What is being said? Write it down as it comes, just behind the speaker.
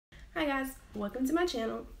Hi guys, welcome to my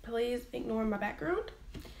channel. Please ignore my background.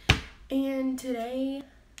 And today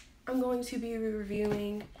I'm going to be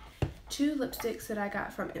reviewing two lipsticks that I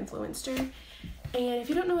got from Influenster. And if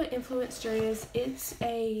you don't know what Influenster is, it's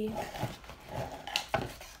a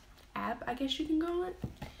app, I guess you can call it.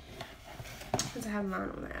 Because I have mine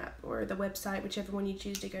on the app or the website, whichever one you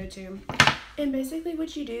choose to go to. And basically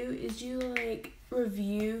what you do is you like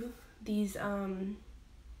review these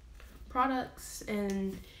products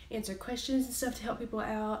and answer questions and stuff to help people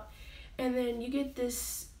out, and then you get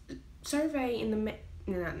this survey in the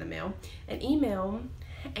an email,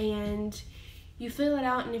 and you fill it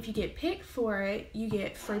out, and if you get picked for it, you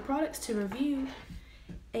get free products to review,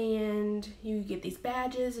 and you get these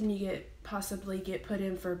badges, and you possibly get put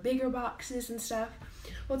in for bigger boxes and stuff.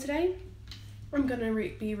 Well, today I'm gonna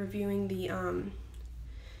be reviewing the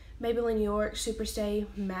Maybelline New York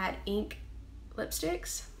SuperStayMattInk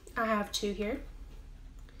lipsticks. I have two here,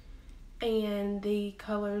 and the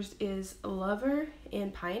colors is Lover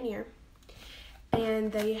and Pioneer,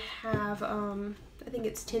 and they have I think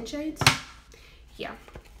it's 10 shades, yeah,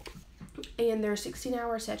 and they're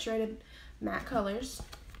 16-hour saturated matte colors.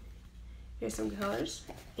 Here's some colors,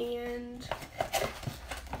 and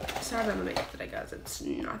sorry about my makeup today, guys, it's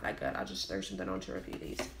not that good. I just threw something on to review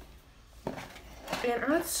these. And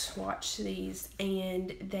I swatched these,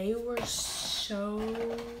 and they were so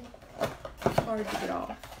hard to get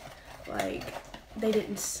off. Like, they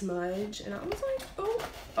didn't smudge, and I was like, oh,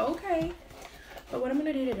 okay. But what I'm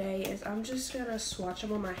gonna do today is I'm just gonna swatch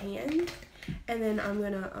them on my hand, and then I'm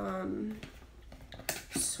gonna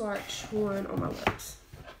swatch one on my lips.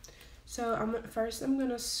 So first I'm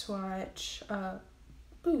gonna swatch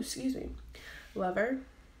Lover.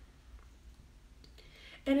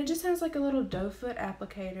 And it just has like a little doe foot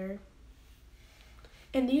applicator.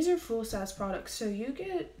 And these are full-size products, so you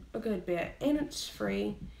get a good bit. And it's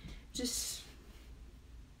free.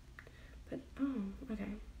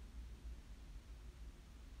 Okay.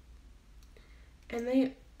 And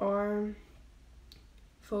they are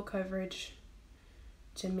full coverage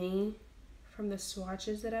to me from the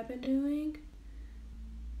swatches that I've been doing.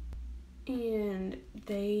 And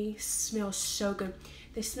they smell so good.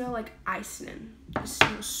 They smell like icing. It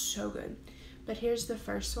smells so good. But here's the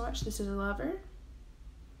first swatch. This is a Lover.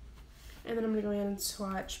 And then I'm going to go ahead and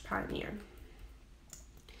swatch Pioneer.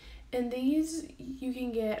 And these you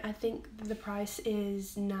can get, I think the price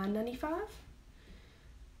is $9.95.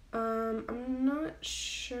 I'm not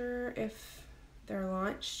sure if they're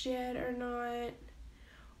launched yet or not,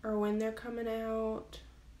 or when they're coming out.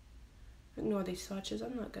 Ignore these swatches.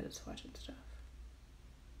 I'm not good at swatching stuff.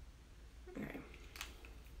 Okay.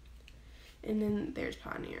 And then there's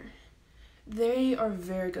Pioneer. They are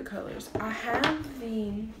very good colors. I have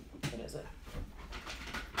the, what is it?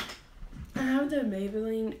 I have the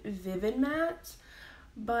Maybelline Vivid Mattes,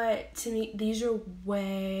 but to me, these are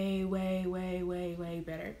way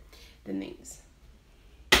better than these.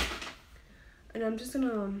 And I'm just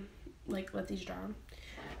gonna like let these dry.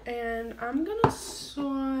 And I'm gonna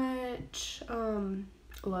swatch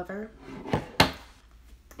Lover,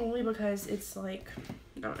 only because it's like,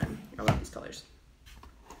 I don't know, I love these colors.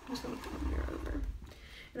 I'm just gonna put them here over. And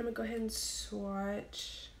I'm gonna go ahead and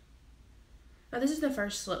swatch. Now this is the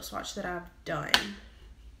first lip swatch that I've done.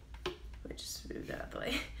 Let me just move that out of the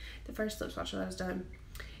way. The first lip swatch that I was done.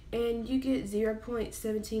 And you get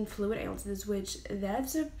 0.17 fluid ounces, which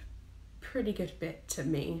that's a pretty good bit to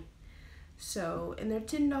me. So, and they're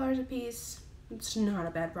 $10 a piece. It's not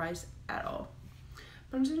a bad price at all.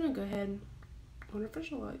 But I'm just gonna go ahead. I wonder if I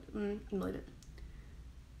should leave it.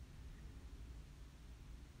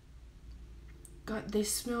 God, they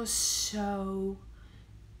smell so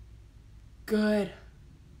good.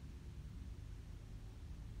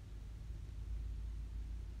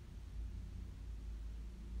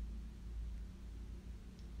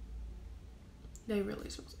 They really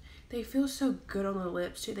smell. They feel so good on the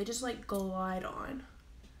lips too. They just like glide on.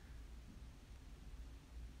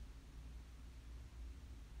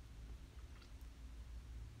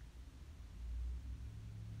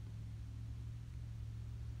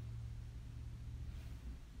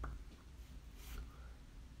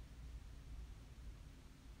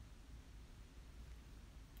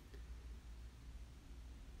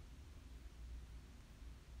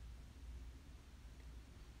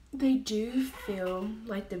 They do feel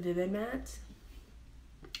like the Vivid Mattes,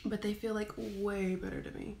 but they feel like way better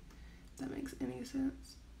to me, if that makes any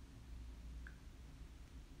sense.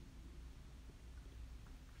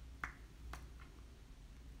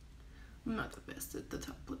 I'm not the best at the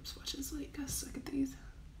top lip swatches, like I suck at these.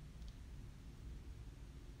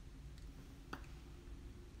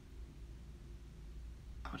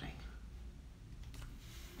 Oh dang.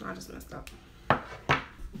 I just messed up.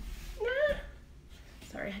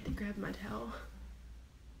 Sorry, I had to grab my towel.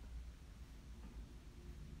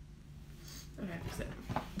 Okay, fix it.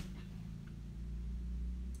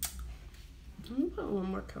 I'm gonna put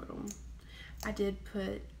one more coat on. I did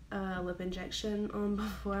put a lip injection on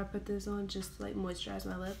before I put this on, just to like moisturize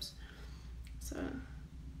my lips. So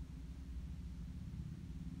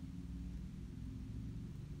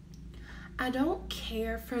I don't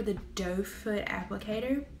care for the doe foot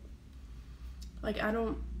applicator. Like I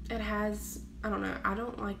don't know, I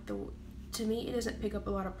don't like to me it doesn't pick up a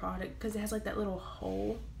lot of product because it has like that little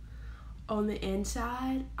hole on the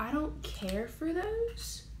inside. I don't care for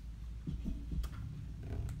those,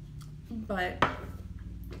 but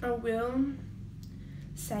I will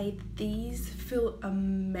say these feel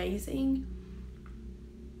amazing.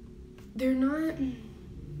 They're not, how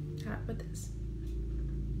do I put this?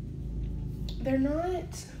 They're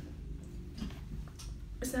not,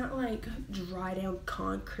 it's not like dry down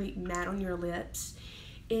concrete matte on your lips.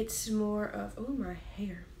 It's more of, oh, my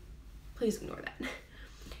hair. Please ignore that.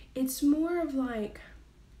 It's more of like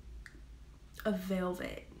a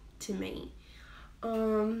velvet to me. I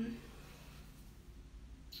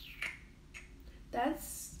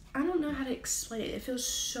don't know how to explain it. It feels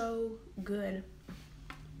so good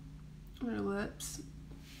on your lips.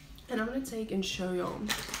 And I'm gonna take and show y'all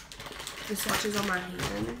the swatches on my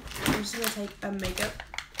hand. I'm just gonna take a makeup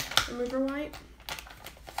remover wipe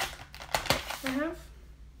I have.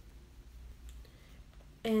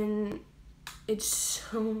 And it's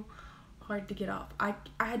so hard to get off. I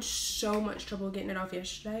had so much trouble getting it off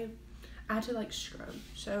yesterday. I had to like scrub.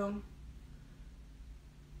 So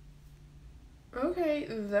okay,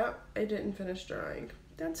 that it didn't finish drying.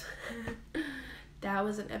 That's that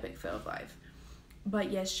was an epic fail of life.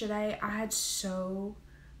 But yesterday I had so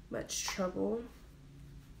much trouble.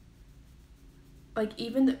 Like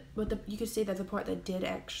even you could see that the part that did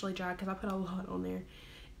actually dry, because I put a lot on there,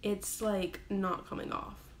 it's like not coming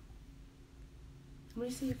off. Let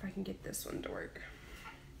me see if I can get this one to work.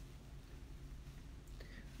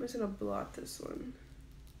 I'm just gonna blot this one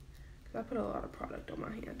because I put a lot of product on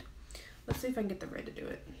my hand. Let's see if I can get the red to do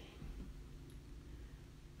it.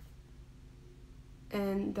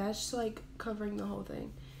 And that's like covering the whole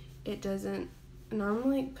thing. It doesn't, and I'm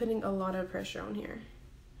like putting a lot of pressure on here.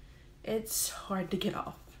 It's hard to get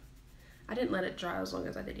off. I didn't let it dry as long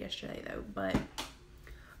as I did yesterday though, but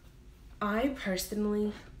I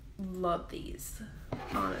personally love these.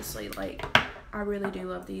 Honestly, like I really do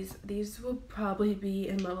love these. These will probably be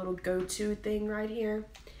in my little go-to thing right here.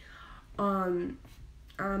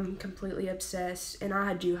 I'm completely obsessed, and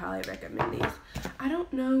I do highly recommend these. I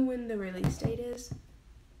don't know when the release date is,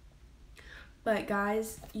 but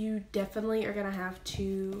guys, you definitely are gonna have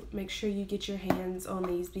to make sure you get your hands on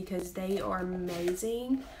these because they are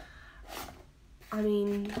amazing. I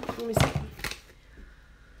mean, let me see.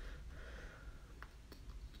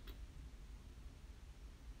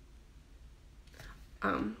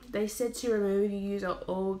 They said to remove, you use an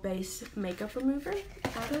oil-based makeup remover.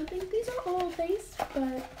 I don't think these are oil-based,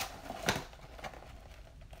 but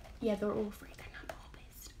yeah, they're oil-free. They're not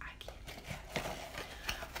oil-based. I can't do that.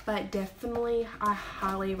 But definitely, I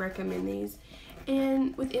highly recommend these.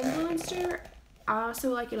 And with Influenster, I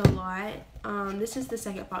also like it a lot. This is the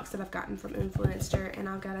second box that I've gotten from Influenster, and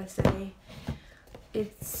I've gotta say,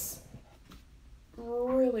 it's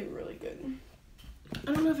really, really good.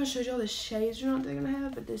 I don't know if I showed y'all the shades or not they're gonna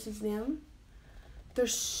have, but this is them. They're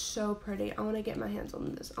so pretty. I want to get my hands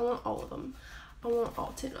on this. I want all of them. I want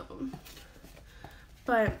all 10 of them.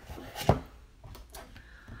 But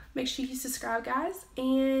make sure you subscribe, guys,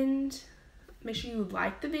 and make sure you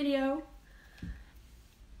like the video.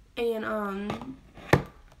 And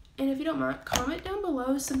if you don't mind, comment down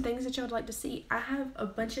below some things that y'all would like to see. I have a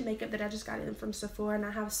bunch of makeup that I just got in from Sephora, and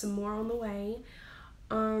I have some more on the way.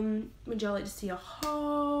 Would y'all like to see a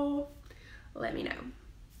haul? Let me know.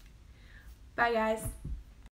 Bye, guys.